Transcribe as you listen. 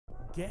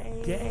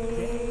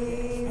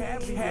Caviar.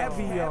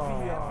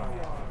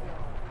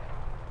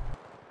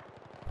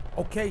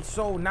 Okay,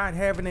 so not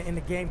having it in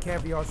the Game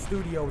Caviar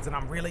Studios, and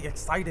I'm really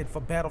excited for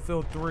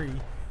Battlefield 3,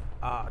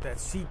 that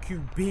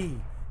CQB,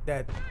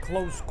 that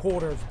Close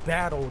Quarters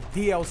Battle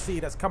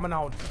DLC that's coming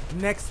out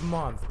next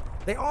month.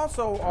 They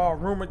also are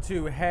rumored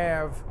to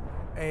have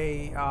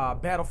a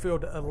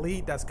Battlefield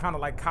Elite that's kind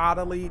of like COD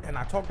Elite, and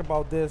I talked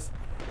about this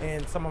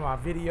in some of my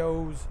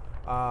videos.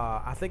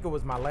 I think it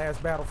was my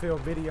last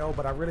Battlefield video,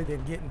 but I really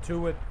didn't get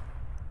into it.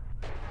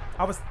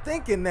 I was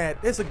thinking that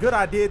it's a good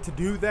idea to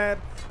do that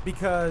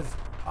because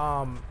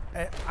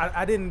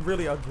I didn't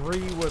really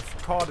agree with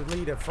COD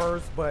Elite at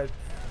first, but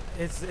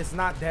it's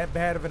not that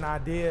bad of an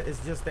idea.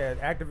 It's just that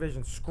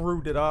Activision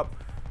screwed it up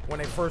when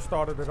they first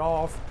started it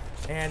off.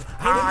 And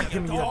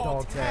give me a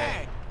dog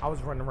tag. I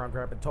was running around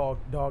grabbing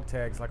dog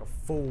tags like a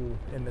fool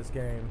in this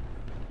game.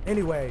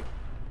 Anyway,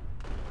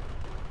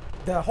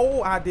 the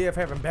whole idea of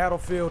having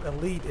Battlefield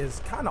Elite is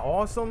kind of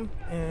awesome,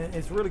 and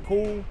it's really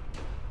cool.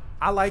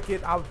 I like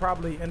it. I would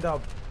probably end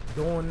up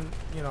doing,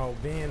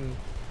 being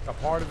a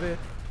part of it.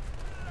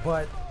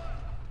 But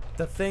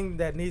the thing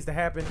that needs to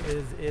happen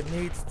is it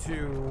needs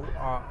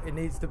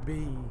to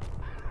be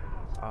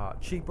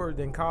cheaper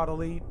than COD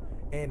Elite,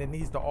 and it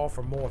needs to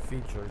offer more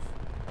features.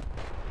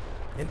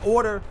 In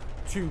order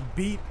to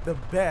beat the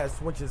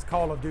best, which is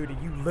Call of Duty,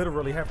 you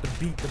literally have to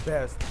beat the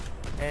best,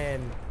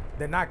 and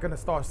they're not going to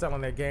start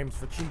selling their games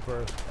for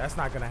cheaper. That's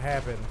not going to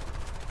happen.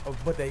 But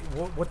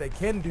what they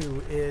can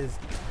do is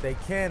they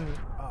can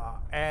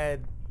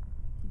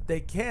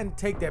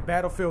take that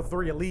Battlefield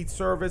 3 Elite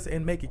service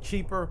and make it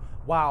cheaper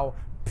while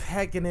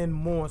packing in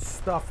more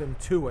stuff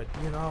into it,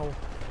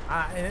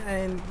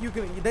 and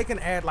they can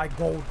add like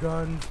gold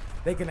guns.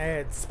 They can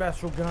add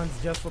special guns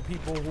just for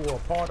people who are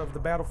part of the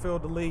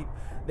Battlefield Elite.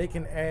 They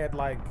can add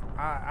like,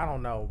 I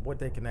don't know what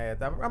they can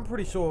add. I'm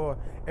pretty sure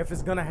if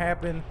it's gonna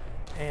happen,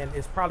 and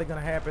it's probably gonna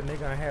happen, they're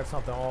gonna have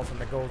something awesome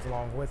that goes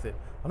along with it.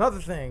 Another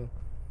thing,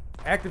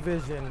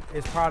 Activision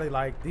is probably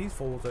like, these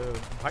fools are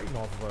fighting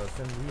off of us,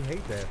 and we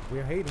hate that.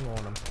 We're hating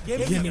on them.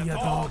 Give me a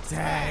dog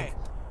tag.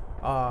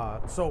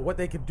 So what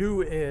they could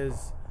do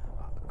is,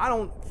 I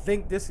don't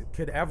think this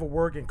could ever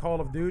work in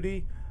Call of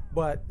Duty,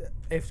 but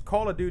if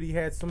Call of Duty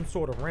had some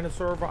sort of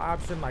rent-a-server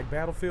option like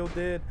Battlefield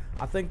did,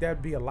 I think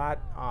that'd be a lot,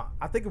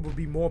 I think it would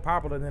be more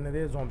popular than it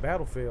is on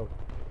Battlefield.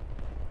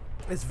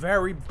 It's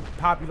very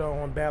popular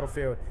on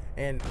Battlefield,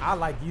 and I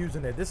like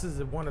using it. This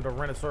is one of the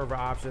rent-a-server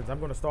options. I'm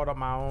going to start up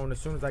my own as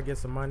soon as I get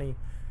some money,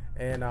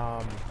 and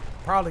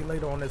probably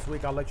later on this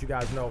week I'll let you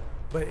guys know.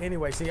 But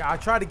anyway, see, I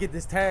tried to get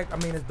this tag,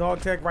 this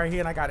dog tag right here,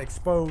 and I got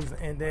exposed,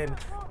 and then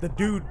the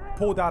dude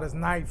pulled out his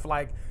knife.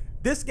 Like,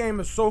 this game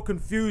is so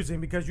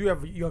confusing because you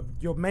have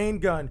your main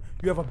gun,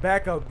 you have a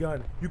backup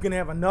gun, you can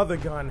have another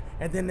gun,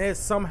 and then there's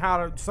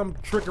somehow some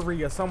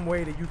trickery or some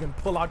way that you can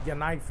pull out your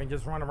knife and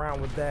just run around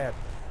with that.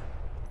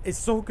 It's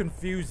so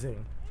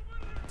confusing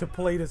to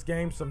play this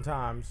game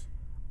sometimes.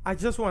 I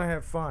just want to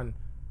have fun.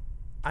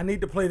 I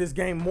need to play this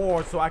game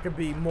more so I can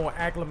be more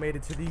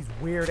acclimated to these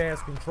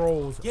weird-ass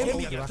controls. Did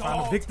I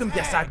find a victim?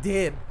 Yes, I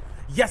did.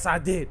 Yes, I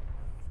did.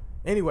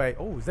 Anyway,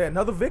 is that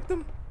another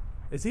victim?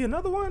 Is he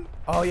another one?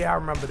 Oh, yeah, I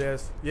remember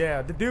this.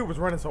 Yeah, the dude was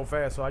running so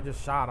fast, so I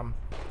just shot him.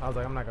 I was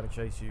like, I'm not going to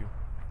chase you.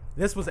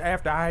 This was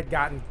after I had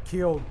gotten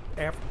killed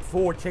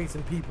for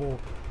chasing people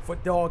for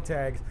dog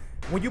tags.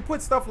 When you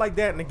put stuff like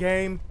that in the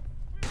game,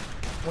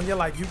 when you're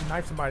like, you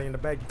knife somebody in the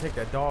back, you take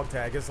that dog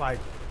tag, it's like,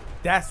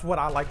 that's what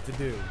I like to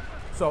do.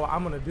 So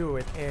I'm going to do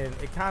it, and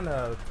it kind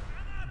of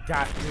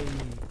got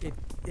me,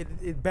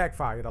 it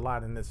backfired a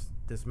lot in this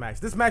match.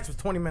 This match was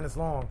 20 minutes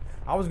long.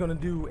 I was going to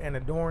do an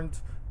adorned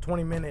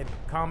 20-minute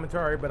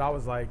commentary, but I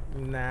was like,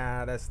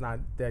 nah, that's not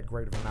that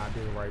great of an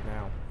idea right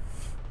now.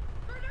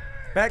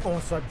 Back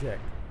on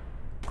subject,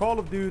 Call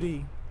of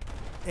Duty,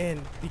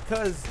 and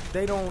because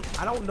I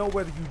don't know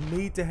whether you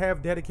need to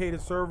have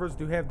dedicated servers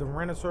to have the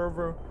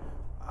rent-a-server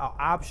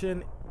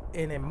option,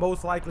 and then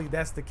most likely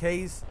that's the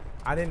case.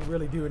 I didn't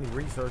really do any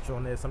research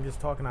on this. I'm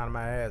just talking out of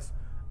my ass.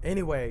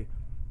 Anyway,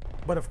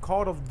 but if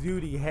Call of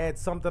Duty had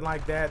something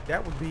like that,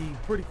 that would be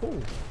pretty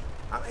cool.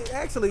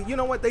 Actually, you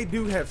know what? They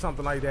do have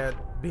something like that.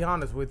 Be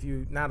honest with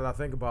you, now that I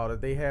think about it,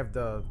 they have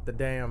the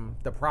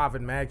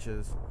private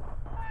matches.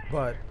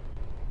 But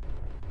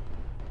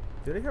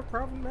do they have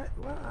private match?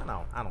 Well,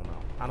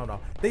 I don't know.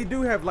 They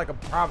do have like a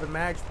private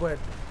match, but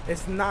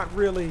it's not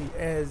really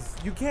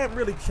you can't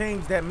really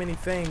change that many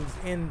things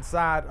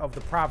inside of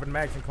the private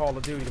match in Call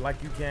of Duty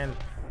like you can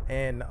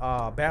in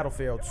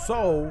Battlefield.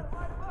 So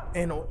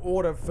in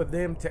order for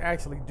them to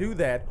actually do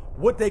that,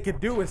 what they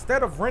could do,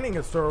 instead of renting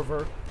a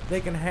server,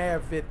 they can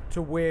have it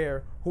to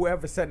where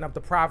whoever's setting up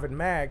the private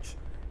match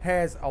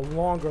has a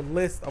longer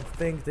list of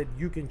things that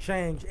you can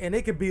change, and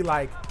it could be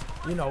like,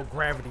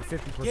 gravity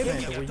 50%,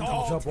 where you can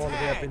jump all the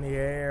way up in the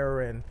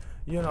air, and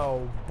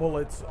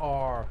bullets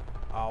are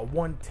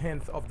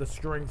 1/10 of the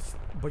strength,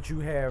 but you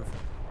have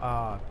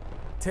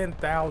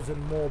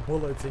 10,000 more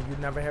bullets and you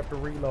never have to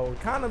reload.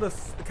 Kind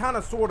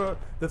of sort of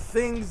the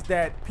things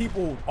that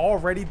people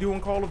already do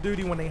in Call of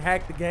Duty when they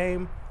hack the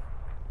game.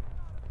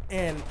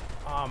 And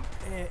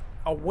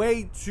a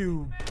way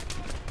to,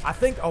 I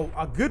think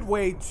a good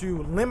way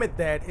to limit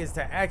that is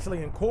to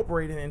actually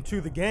incorporate it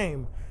into the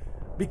game,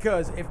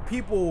 because if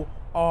people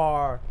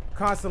are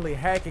constantly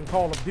hacking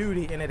Call of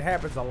Duty, and it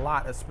happens a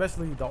lot,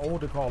 especially the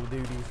older Call of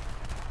Duties,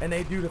 and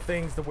they do the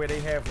things to where they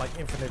have like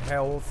infinite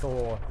health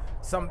or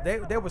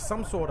there was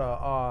some sort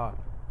of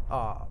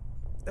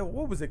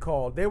what was it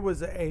called? There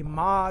was a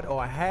mod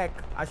or a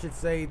hack, I should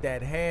say,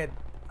 that had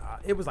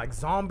it was like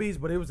zombies,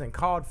 but it was in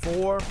COD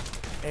 4,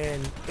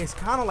 and it's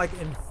kind of like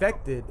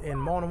infected in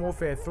Modern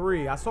Warfare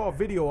 3. I saw a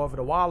video of it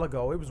a while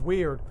ago. It was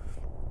weird.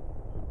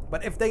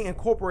 But if they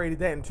incorporated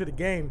that into the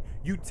game,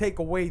 you take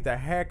away the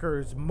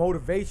hacker's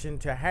motivation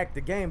to hack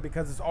the game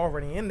because it's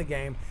already in the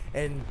game.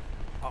 And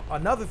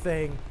another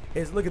thing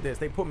is, look at this.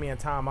 They put me in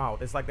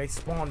timeout. It's like they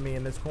spawned me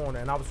in this corner,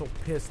 and I was so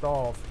pissed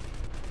off.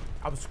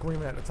 I was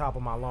screaming at the top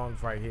of my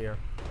lungs right here.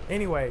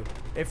 Anyway,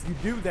 if you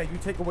do that, you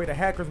take away the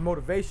hacker's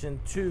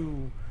motivation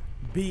to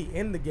be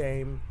in the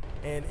game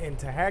and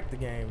to hack the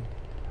game.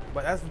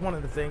 But that's one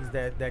of the things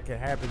that can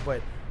happen.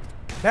 But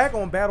back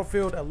on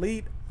Battlefield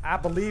Elite, I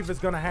believe it's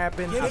going to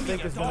happen. I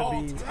think it's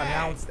going to be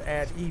announced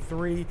at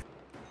E3.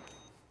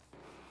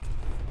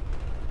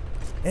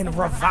 And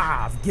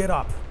revive, get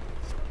up.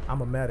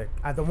 I'm a medic.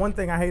 The one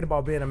thing I hate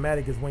about being a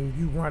medic is when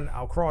you run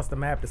across the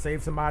map to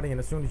save somebody, and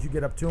as soon as you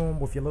get up to them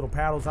with your little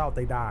paddles out,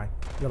 they die.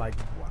 You're like,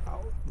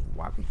 wow,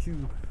 why would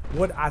you?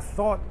 What I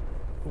thought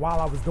while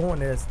I was doing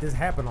this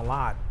happened a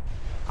lot.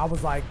 I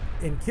was like,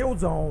 in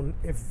Killzone,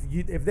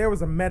 if there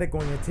was a medic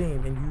on your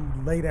team and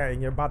you lay there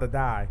and you're about to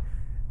die,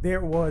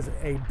 there was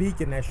a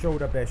beacon that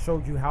showed up that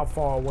showed you how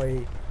far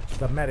away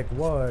the medic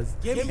was,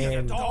 and it did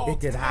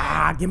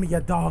give me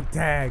your dog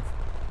tag.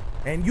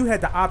 And you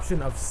had the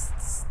option of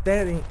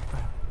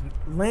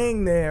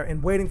laying there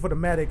and waiting for the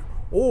medic,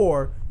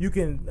 or you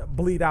can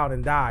bleed out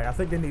and die. I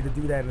think they need to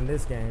do that in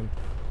this game.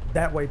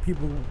 That way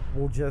people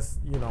will just,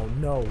 you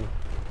know.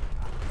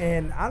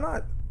 And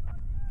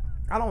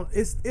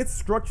it's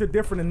structured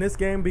different in this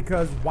game,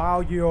 because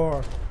while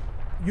you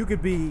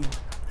could be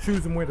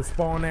choosing where to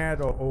spawn at,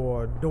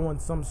 or doing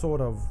some sort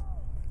of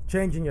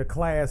changing your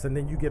class, and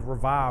then you get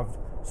revived.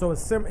 So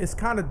it's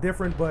kind of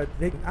different, but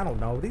I don't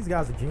know. These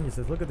guys are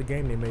geniuses. Look at the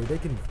game they made. They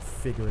can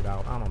figure it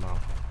out. I don't know.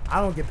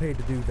 I don't get paid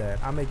to do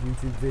that. I make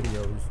YouTube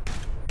videos.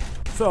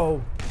 So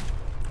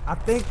I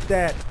think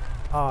that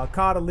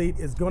COD Elite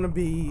is going to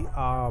be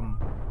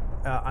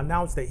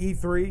announced at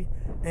E3,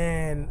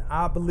 and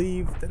I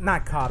believe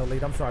not COD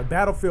Elite. I'm sorry,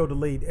 Battlefield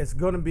Elite. It's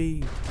going to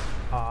be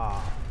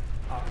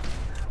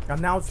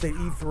announced at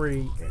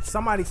E3.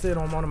 Somebody said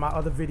on one of my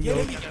other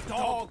videos.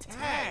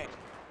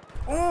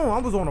 Oh, I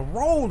was on a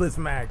roll this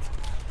match.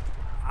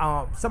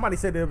 Somebody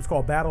said that it was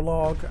called Battle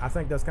Log. I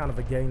think that's kind of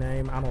a gay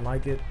name. I don't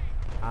like it.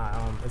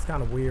 It's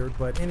kind of weird.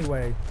 But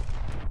anyway,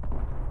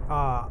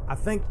 I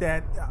think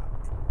that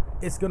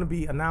it's going to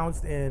be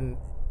announced, and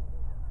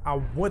I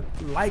would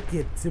like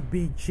it to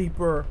be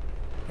cheaper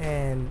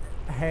and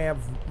have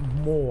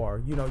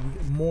more,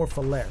 more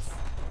for less.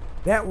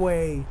 That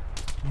way,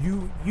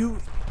 you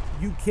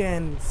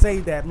can say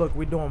that, look,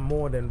 we're doing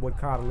more than what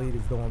COD Elite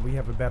is doing. We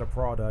have a better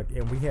product,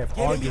 and we have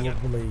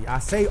arguably, I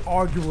say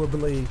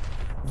arguably,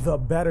 the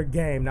better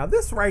game. Now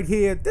this right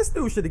here, this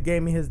dude should have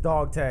gave me his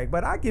dog tag,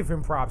 but I give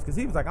him props, because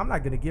he was like, I'm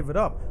not going to give it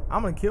up.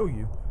 I'm going to kill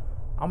you.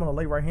 I'm going to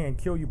lay right here and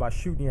kill you by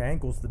shooting your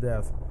ankles to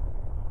death.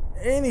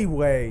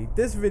 Anyway,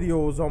 this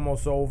video is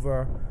almost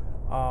over.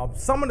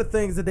 Some of the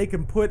things that they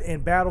can put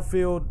in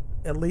Battlefield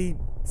Elite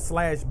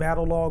 /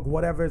 Battle Log,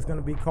 whatever it's going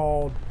to be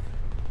called,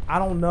 I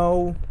don't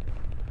know.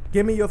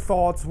 Give me your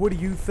thoughts. What do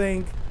you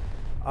think?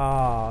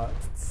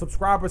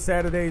 Subscriber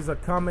Saturdays are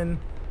coming.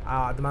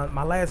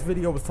 My last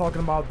video was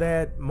talking about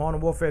that.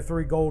 Modern Warfare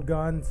 3 gold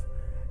guns.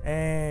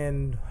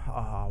 And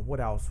what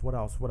else?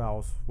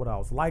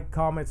 Like,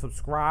 comment,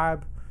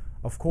 subscribe,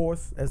 of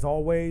course, as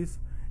always.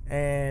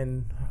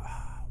 And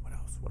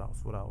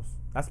what else?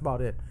 That's about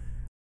it.